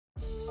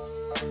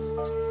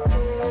So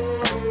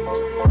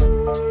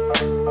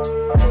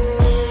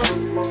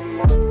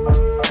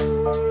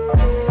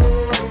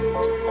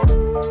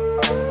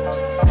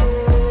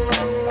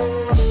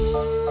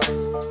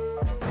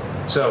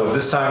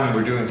this time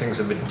we're doing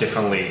things a bit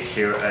differently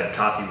here at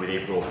Coffee with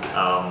April.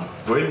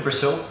 We're in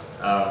Brazil,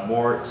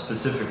 more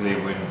specifically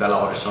we're in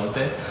Belo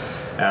Horizonte,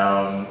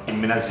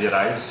 in Minas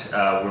Gerais.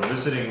 We're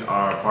visiting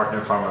our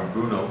partner farmer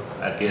Bruno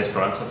at the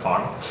Esperança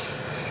farm.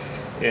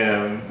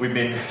 We've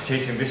been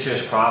tasting this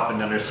year's crop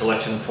and under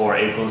selection for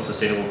April's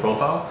sustainable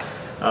profile.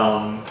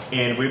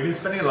 And we've been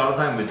spending a lot of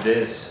time with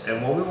this,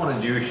 and what we want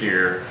to do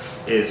here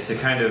is to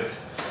kind of,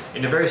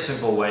 in a very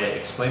simple way,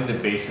 explain the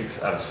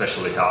basics of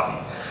specialty coffee.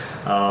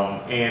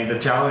 And the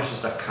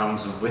challenges that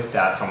comes with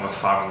that from a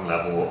farming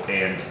level,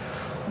 and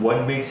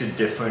what makes a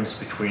difference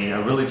between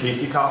a really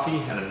tasty coffee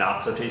and a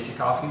not so tasty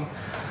coffee,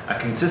 a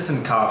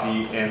consistent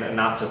coffee and a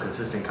not so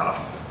consistent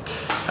coffee.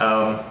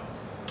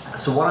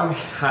 So what I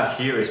have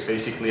here is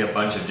basically a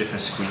bunch of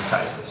different screen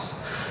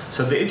sizes.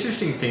 So the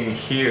interesting thing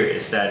here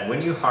is that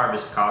when you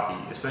harvest coffee,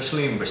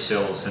 especially in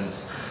Brazil,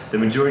 since the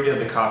majority of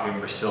the coffee in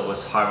Brazil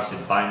is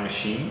harvested by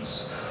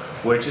machines,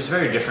 which is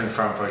very different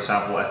from, for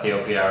example,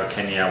 Ethiopia or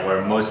Kenya,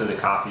 where most of the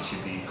coffee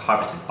should be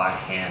harvested by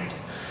hand.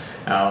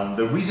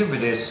 The reason for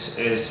this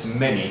is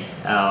many.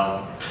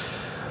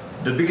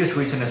 The biggest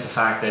reason is the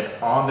fact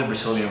that on the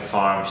Brazilian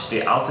farms,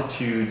 the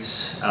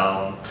altitudes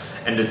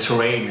and the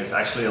terrain is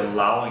actually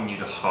allowing you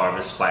to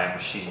harvest by a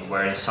machine,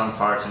 where in some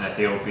parts in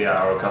Ethiopia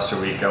or Costa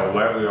Rica or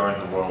wherever you are in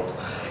the world,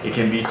 it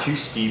can be too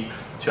steep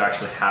to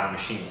actually have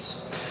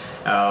machines.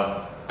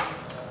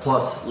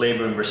 Plus,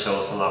 labor in Brazil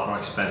is a lot more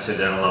expensive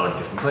than a lot of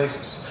different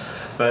places.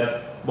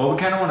 But what we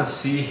kind of want to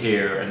see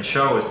here and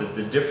show is that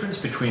the difference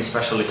between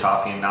specialty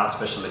coffee and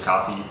non-specialty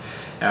coffee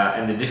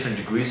and the different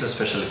degrees of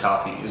specialty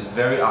coffee is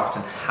very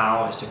often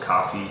how is the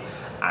coffee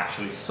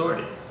actually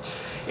sorted.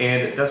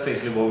 And that's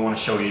basically what we want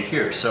to show you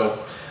here. So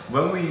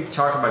when we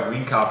talk about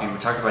green coffee, we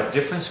talk about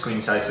different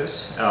screen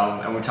sizes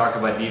and we talk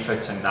about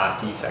defects and not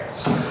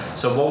defects.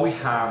 So what we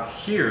have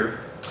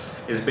here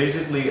is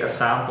basically a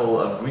sample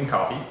of green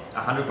coffee,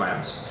 100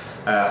 grams,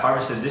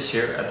 harvested this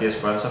year at the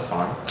Esperança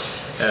farm,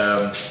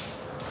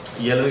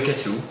 yellow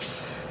Iketu.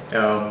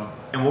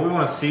 And what we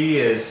want to see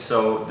is,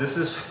 so this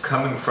is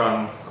coming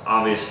from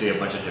obviously a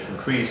bunch of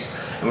different trees,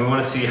 and we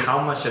want to see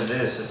how much of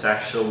this is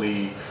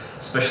actually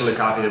specialty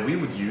coffee that we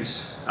would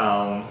use,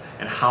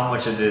 and how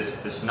much of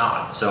this is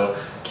not. So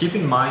keep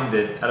in mind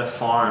that at a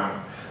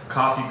farm,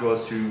 coffee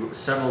goes through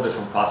several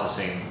different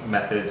processing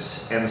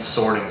methods and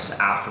sortings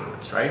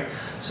afterwards, right?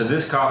 So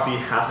this coffee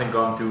hasn't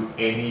gone through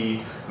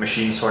any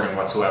machine sorting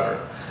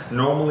whatsoever.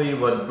 Normally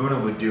what Bruno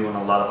would do and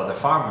a lot of other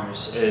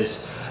farmers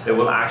is they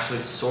will actually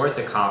sort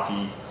the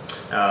coffee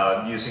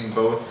using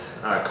both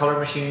color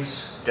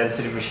machines,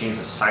 density machines,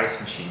 and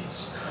size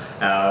machines.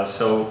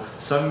 So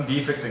some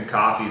defects in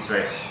coffee is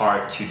very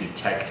hard to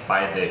detect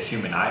by the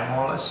human eye,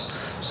 more or less.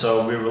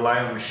 So we rely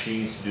on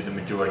machines to do the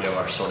majority of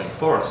our sorting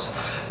for us.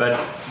 But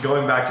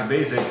going back to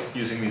basic,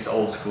 using these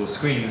old school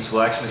screens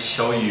will actually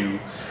show you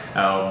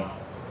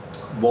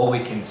what we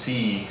can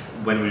see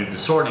when we do the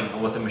sorting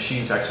and what the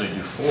machines actually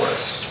do for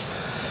us.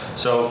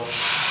 So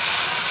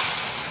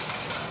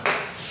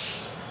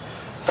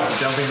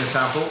dumping the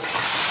sample.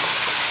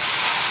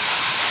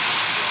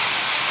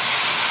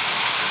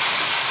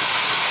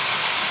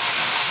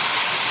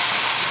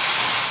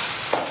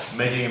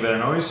 Making a bit of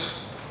noise.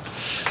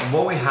 And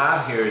what we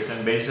have here is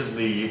then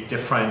basically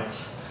different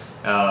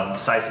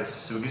sizes.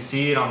 So we can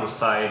see it on the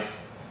side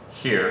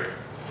here,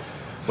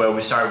 where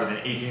we start with an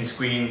 18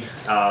 screen,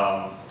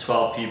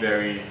 12 pea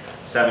berry,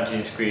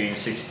 17 screen,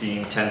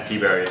 16, 10 pea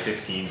berry,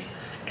 15,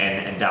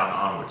 and down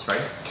onwards,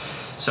 right?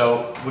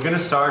 So we're gonna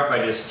start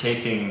by just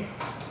taking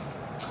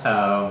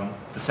the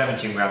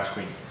 17 gram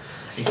screen.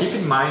 And keep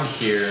in mind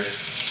here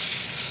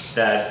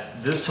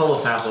that this total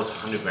sample is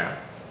 100 gram.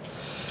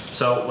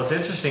 So what's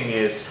interesting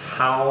is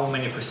how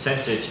many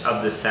percentage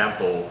of the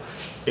sample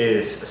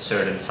is a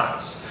certain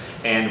size,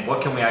 and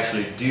what can we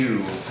actually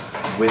do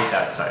with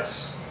that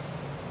size.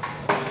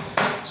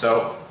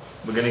 So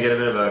we're gonna get a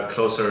bit of a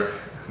closer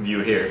view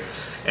here,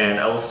 and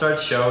I will start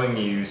showing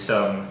you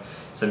some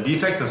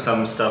defects and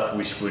some stuff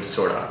which would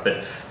sort out.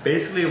 But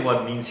basically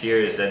what it means here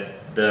is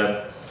that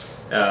the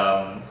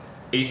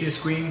 18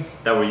 screen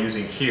that we're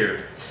using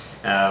here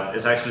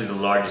is actually the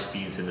largest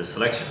beans in the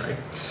selection, right?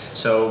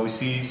 So we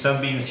see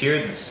some beans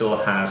here that still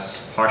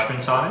has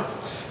parchments on it.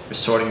 We're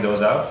sorting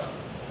those out.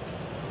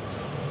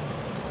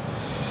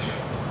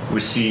 We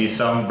see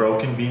some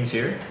broken beans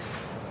here,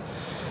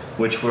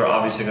 which we're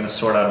obviously going to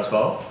sort out as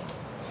well.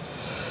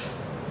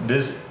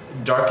 This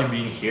darker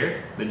bean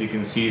here that you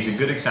can see is a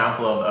good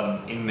example of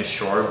an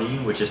immature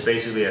bean, which is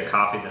basically a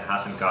coffee that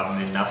hasn't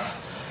gotten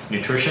enough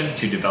nutrition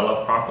to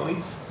develop properly,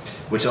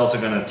 which is also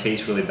going to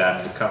taste really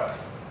bad in the cup.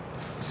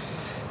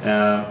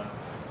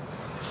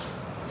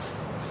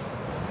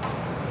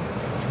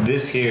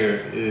 This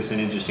here is an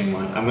interesting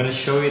one. I'm going to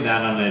show you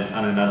that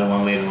on another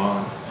one later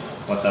on,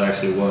 what that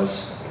actually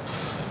was.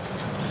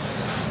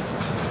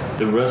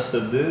 The rest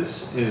of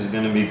this is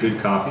going to be good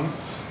coffee.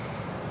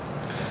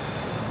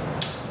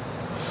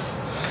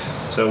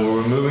 So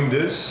we're removing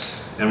this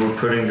and we're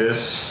putting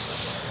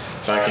this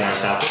back in our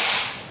sample.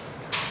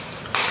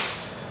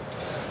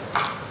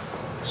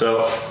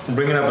 So I'm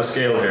bringing up a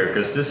scale here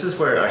because this is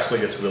where it actually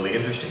gets really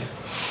interesting.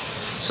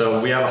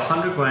 So we have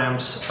 100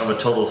 grams of a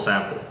total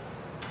sample.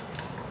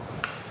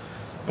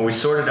 And we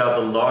sorted out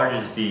the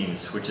largest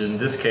beans, which in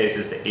this case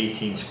is the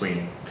 18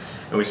 screen.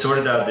 And we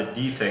sorted out the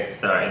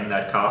defects that are in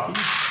that coffee.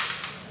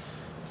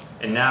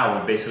 And now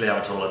we basically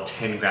have a total of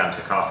 10 grams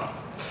of coffee.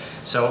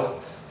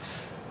 So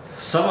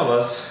some of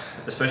us,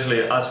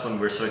 especially us when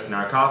we're selecting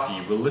our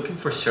coffee, we're looking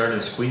for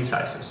certain screen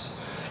sizes.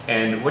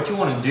 And what you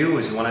want to do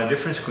is you want to have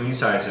different screen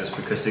sizes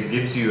because it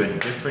gives you a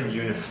different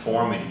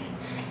uniformity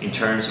in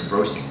terms of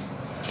roasting.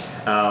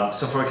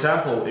 So for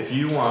example, if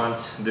you want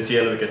this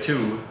Arabica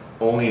 2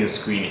 only in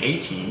screen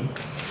 18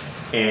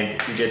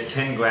 and you get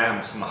 10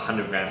 grams from a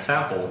 100 gram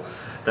sample,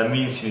 that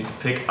means you need to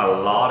pick a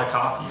lot of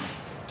coffee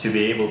to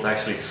be able to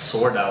actually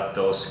sort out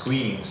those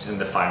screens in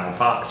the final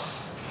product.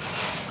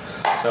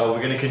 So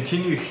we're going to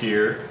continue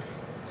here.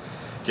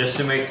 Just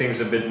to make things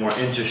a bit more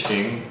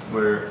interesting,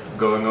 we're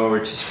going over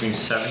to screen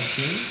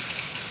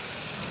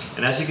 17.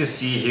 And as you can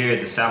see here,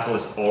 the sample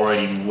is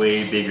already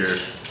way bigger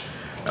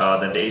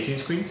than the 18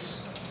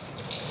 screens.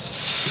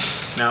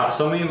 Now,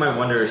 some of you might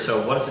wonder,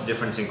 so what is the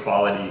difference in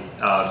quality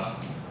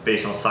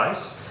based on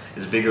size?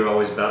 Is bigger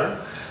always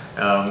better?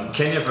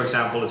 Kenya, for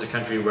example, is a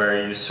country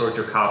where you sort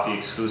your coffee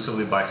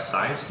exclusively by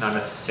size, not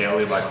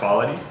necessarily by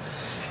quality.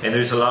 And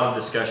there's a lot of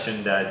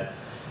discussion that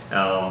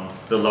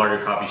the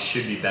larger coffees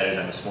should be better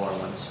than the smaller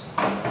ones.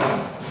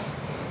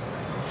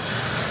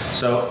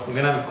 So we're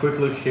gonna have a quick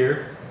look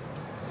here.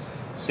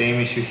 Same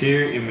issue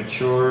here,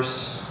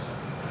 immatures.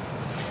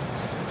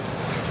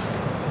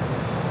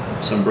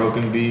 Some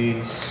broken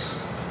beans.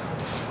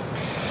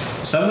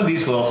 Some of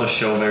these will also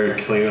show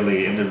very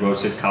clearly in the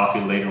roasted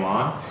coffee later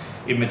on.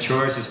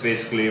 Immatures is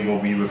basically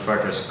what we refer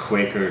to as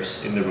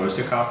Quakers in the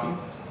roasted coffee.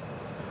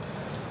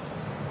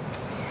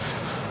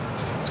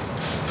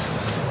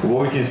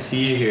 What we can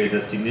see here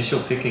is the initial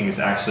picking is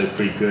actually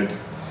pretty good.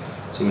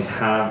 So we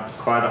have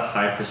quite a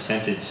high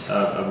percentage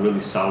of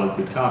really solid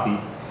good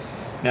coffee.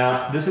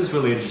 Now, this is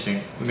really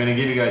interesting. I'm gonna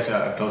give you guys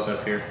a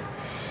close-up here.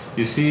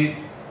 You see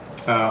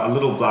a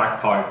little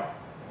black part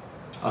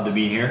of the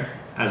bean here,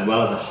 as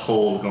well as a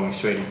hole going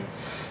straight in.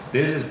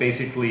 This is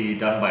basically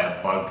done by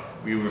a bug.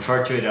 We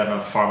refer to it on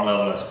a farm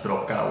level as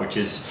broca, which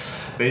is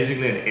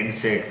basically an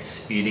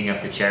insect eating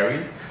up the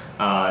cherry,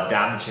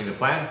 damaging the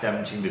plant,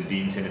 damaging the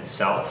beans in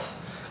itself.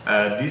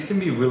 These can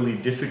be really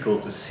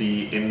difficult to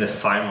see in the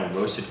final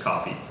roasted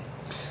coffee.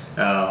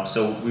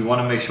 So we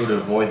want to make sure to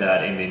avoid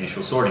that in the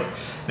initial sorting.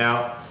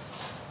 Now,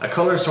 a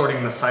color sorting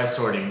and a size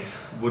sorting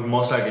would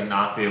most likely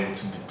not be able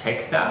to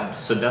detect that.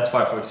 So that's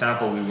why, for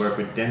example, we work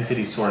with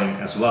density sorting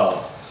as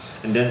well.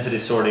 And density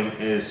sorting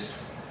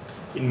is,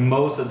 in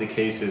most of the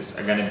cases,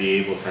 are going to be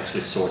able to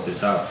actually sort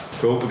this out.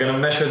 Cool, we're going to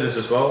measure this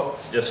as well,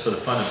 just for the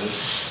fun of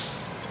it.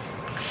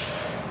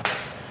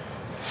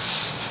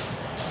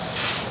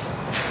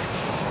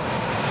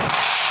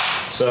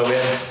 So we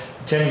have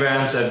 10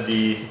 grams at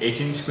the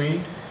 18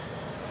 screen,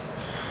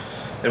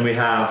 and we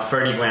have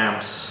 30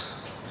 grams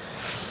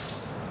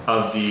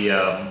of the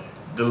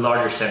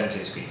larger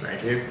 17 screen right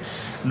here.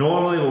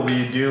 Normally what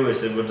we do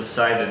is that we'll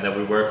decide that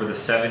we work with the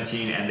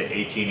 17 and the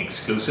 18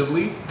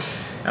 exclusively.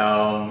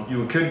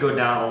 You could go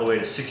down all the way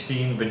to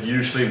 16, but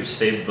usually we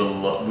stay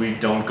below, we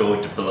don't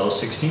go to below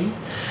 16.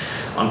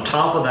 On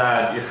top of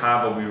that, you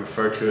have what we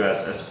refer to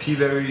as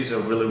P-berries,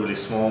 or really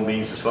small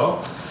beans as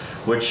well,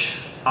 which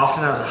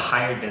often has a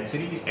higher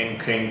density and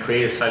can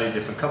create a slightly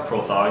different cup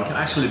profile and can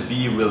actually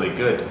be really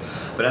good.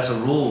 But as a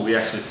rule, we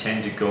actually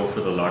tend to go for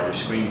the larger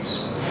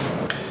screens.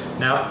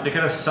 Now, to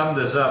kind of sum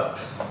this up,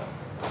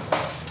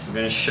 I'm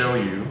going to show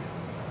you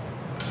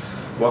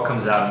what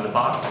comes out in the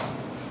bottom,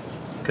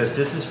 because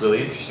this is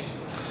really interesting.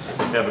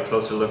 We have a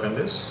closer look on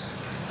this.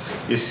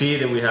 You see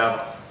that we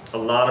have a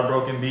lot of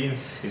broken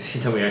beans. You see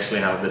that we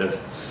actually have a bit of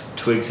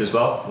twigs as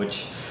well,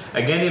 which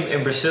again,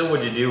 in Brazil,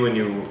 what you do when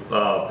you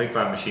pick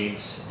by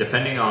machines,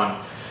 depending on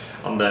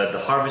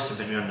the harvest,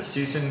 depending on the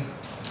season,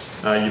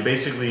 you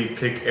basically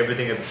pick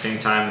everything at the same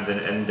time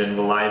and then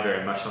rely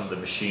very much on the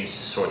machines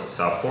to sort this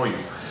out for you.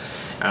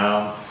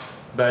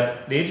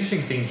 But the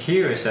interesting thing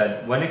here is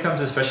that when it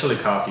comes to specialty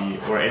coffee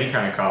or any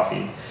kind of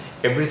coffee,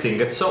 everything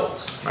gets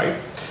sold, right?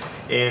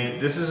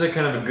 And this is a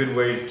kind of a good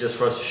way just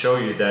for us to show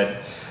you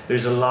that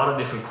there's a lot of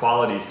different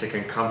qualities that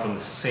can come from the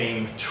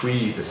same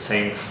tree, the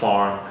same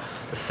farm,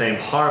 the same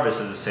harvest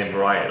of the same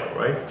varietal,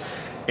 right?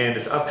 And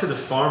it's up to the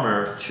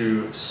farmer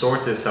to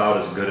sort this out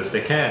as good as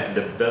they can. And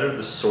the better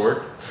the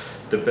sort,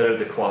 the better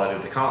the quality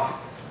of the coffee.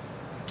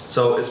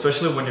 So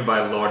especially when you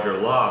buy larger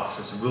lots,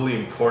 it's really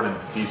important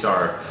that these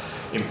are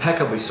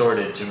impeccably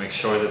sorted to make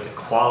sure that the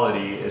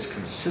quality is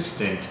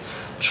consistent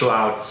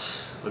throughout,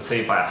 let's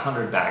say, by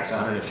 100 bags,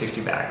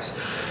 150 bags.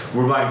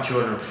 We're buying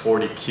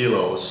 240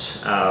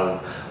 kilos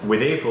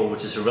with April,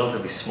 which is a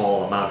relatively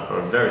small amount, or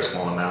a very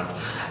small amount.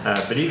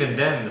 But even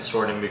then, the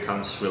sorting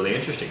becomes really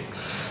interesting.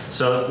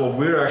 So what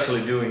we're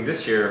actually doing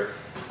this year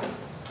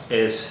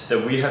is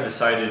that we have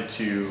decided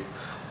to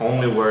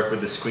only work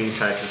with the screen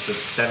sizes of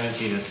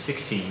 17 and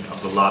 16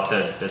 of the lot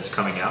that's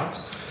coming out,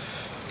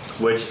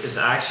 which is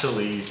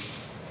actually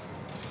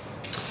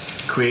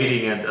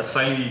creating a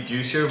slightly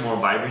juicier, more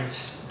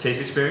vibrant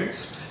taste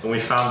experience. And we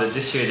found that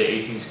this year the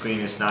 18 screen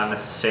is not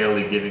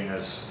necessarily giving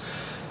us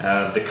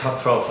the cup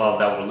profile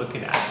that we're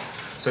looking at.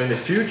 So in the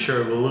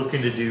future, we're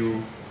looking to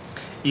do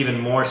even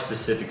more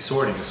specific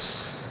sortings,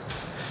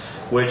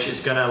 which is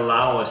going to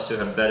allow us to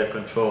have better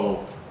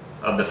control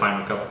of the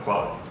final cup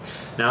quality.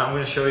 Now I'm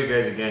going to show you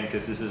guys again,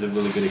 because this is a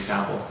really good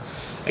example.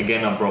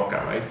 Again, on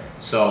broca, right?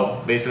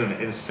 So basically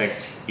an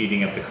insect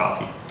eating up the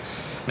coffee.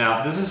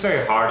 Now this is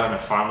very hard on a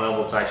farm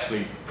level to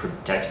actually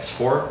protect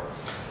for.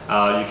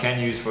 You can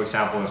use, for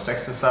example,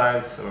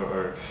 insecticides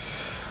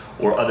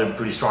or other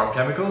pretty strong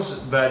chemicals,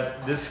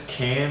 but this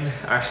can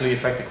actually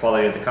affect the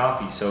quality of the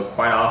coffee. So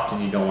quite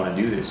often you don't want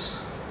to do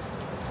this.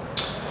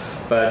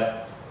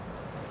 But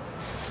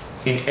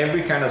in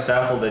every kind of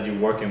sample that you're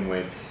working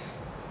with,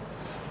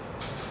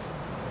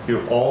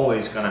 you're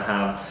always going to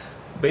have,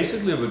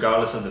 basically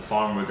regardless of the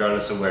farm,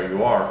 regardless of where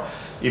you are,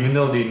 even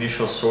though the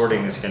initial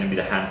sorting is going to be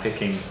the hand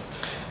picking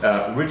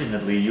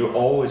originally, you're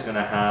always going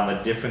to have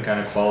a different kind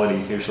of quality.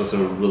 Here's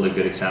also a really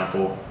good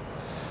example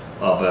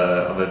of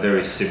a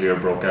very severe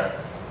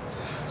broca.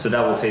 So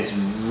that will taste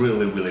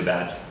really, really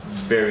bad,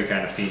 very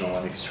kind of phenol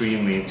and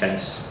extremely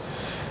intense,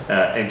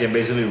 and can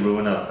basically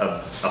ruin a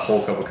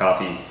whole cup of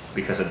coffee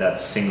because of that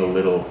single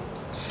little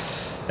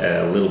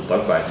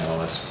bug bite, more or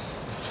less.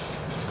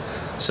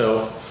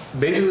 So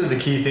basically the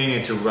key thing,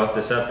 and to wrap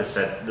this up, is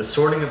that the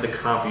sorting of the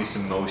coffee is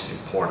the most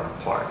important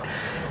part.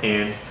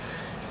 And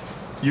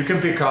you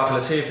can pick coffee,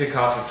 let's say you pick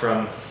coffee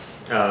from,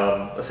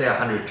 let's say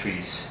 100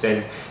 trees,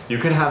 then you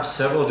can have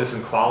several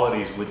different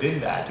qualities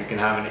within that. You can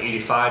have an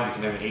 85, you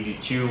can have an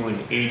 82, an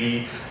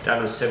 80,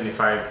 down to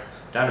 75,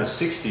 down to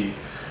 60,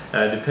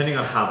 depending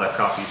on how that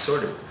coffee is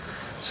sorted.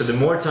 So the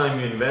more time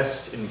you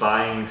invest in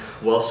buying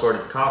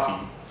well-sorted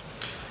coffee,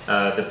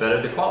 the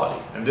better the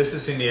quality. And this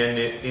is in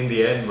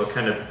the end what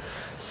kind of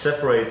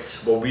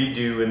separates what we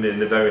do in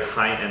the very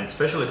high-end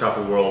specialty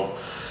coffee world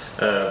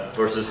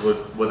versus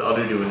what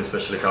others do in the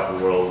specialty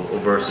coffee world, or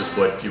versus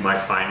what you might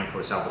find in, for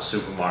example,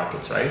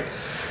 supermarkets, right?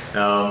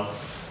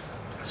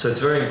 So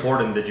it's very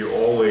important that you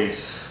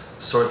always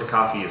sort the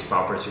coffee as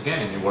proper as you can,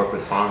 and you work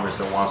with farmers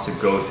that wants to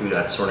go through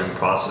that sorting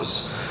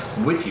process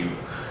with you,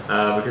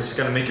 because it's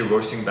going to make your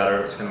roasting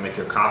better, it's going to make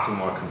your coffee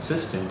more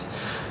consistent,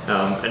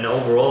 and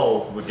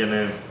overall,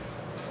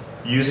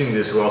 using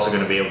this, we're also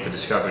going to be able to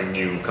discover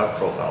new cup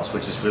profiles,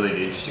 which is really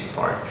the interesting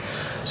part.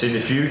 So in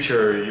the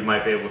future, you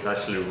might be able to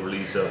actually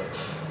release a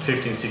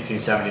 15, 16,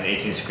 17,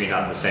 18 screen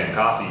on the same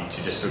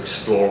coffee to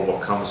explore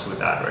what comes with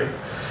that, right?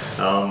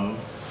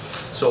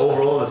 So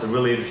overall, it's a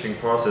really interesting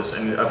process,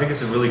 and I think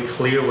it's a really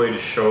clear way to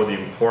show the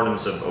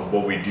importance of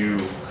what we do,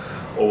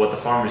 or what the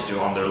farmers do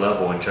on their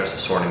level in terms of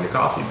sorting the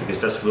coffee, because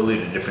that's really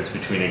the difference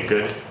between a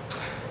good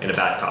and a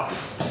bad coffee.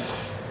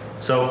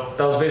 So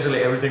that was basically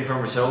everything from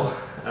Brazil.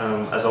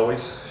 As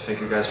always, thank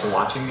you guys for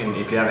watching, and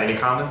if you have any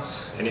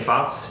comments, any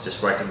thoughts,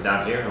 just write them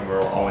down here, and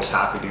we're always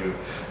happy to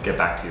get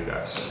back to you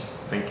guys.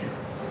 Thank you.